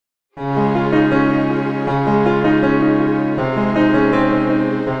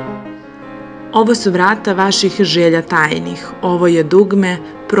Ovo su vrata vaših želja tajnih, ovo je dugme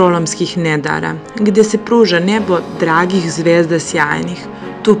prolomskih nedara, gdje se pruža nebo dragih zvezda sjajnih,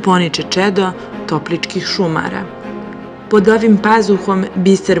 tu poniče čedo topličkih šumara. Pod ovim pazuhom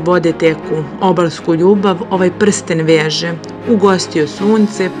biser vode teku, obalsku ljubav ovaj prsten veže, ugostio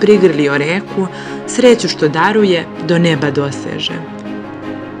sunce, prigrlio reku, sreću što daruje, do neba doseže.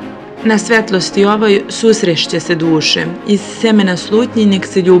 Na svetlosti ovoj susrešće se duše, iz semena slutnji nek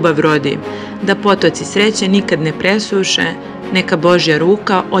se ljubav rodi, da potoci sreće nikad ne presuše, neka Božja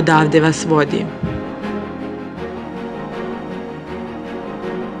ruka odavde vas vodi.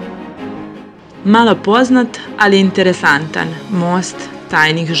 Malo poznat, ali interesantan, most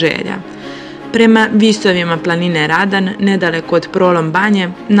tajnih želja. Prema visovima planine Radan, nedaleko od Prolom banje,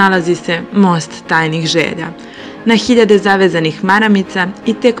 nalazi se most tajnih želja. Na hiljade zavezanih maramica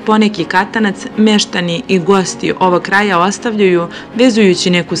i tek poneki katanac, meštani i gosti ovog kraja ostavljaju, vezujući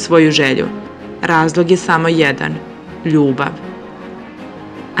neku svoju želju. Razlog je samo jedan – ljubav.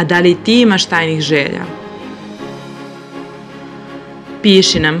 A da li ti imaš tajnih želja?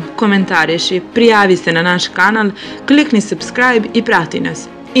 Piši nam, komentariši, prijavi se na naš kanal, klikni subscribe i prati nas.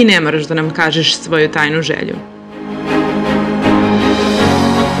 I ne moraš da nam kažeš svoju tajnu želju.